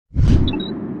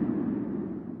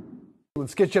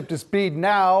Let's get you up to speed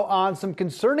now on some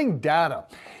concerning data.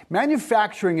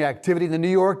 Manufacturing activity in the New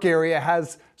York area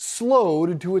has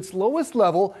slowed to its lowest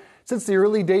level since the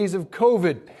early days of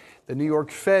COVID. The New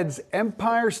York Fed's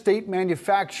Empire State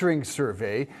Manufacturing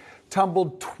Survey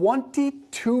tumbled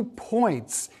 22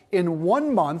 points in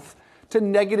 1 month to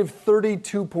negative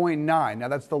 32.9. Now,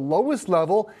 that's the lowest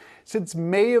level since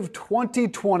May of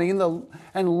 2020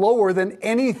 and lower than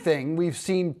anything we've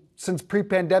seen since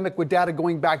pre-pandemic, with data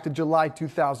going back to July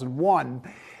 2001.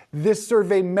 This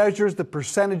survey measures the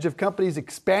percentage of companies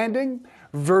expanding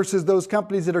versus those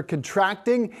companies that are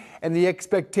contracting, and the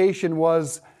expectation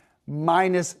was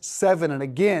 -7. And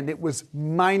again, it was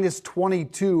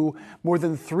 -22, more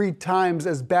than 3 times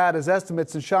as bad as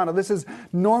estimates. And Seana, this is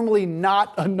normally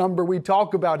not a number we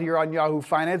talk about here on Yahoo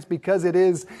Finance because it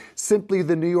is simply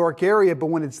the New York area.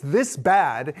 But when it's this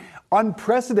bad,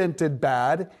 unprecedented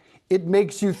bad, it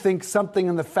makes you think something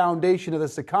in the foundation of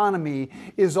this economy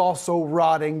is also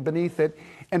rotting beneath it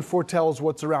and foretells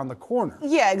what's around the corner.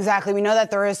 Yeah, exactly. We know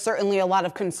that there is certainly a lot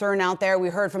of concern out there. We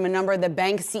heard from a number of the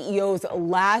bank CEOs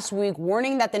last week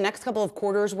warning that the next couple of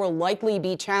quarters will likely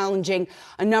be challenging,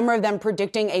 a number of them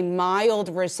predicting a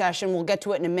mild recession. We'll get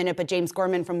to it in a minute, but James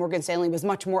Gorman from Morgan Stanley was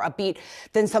much more upbeat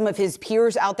than some of his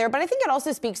peers out there. But I think it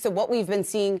also speaks to what we've been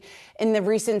seeing in the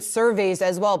recent surveys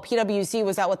as well. PwC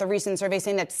was out with a recent survey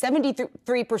saying that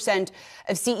 73%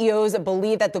 of CEOs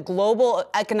believe that the global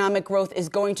economic growth is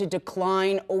going to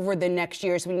decline over the next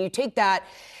year. So when you take that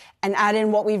and add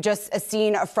in what we've just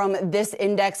seen from this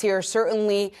index here,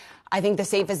 certainly I think the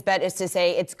safest bet is to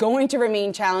say it's going to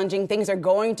remain challenging. Things are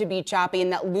going to be choppy,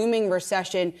 and that looming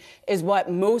recession is what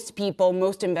most people,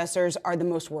 most investors are the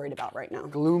most worried about right now.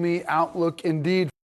 Gloomy outlook indeed.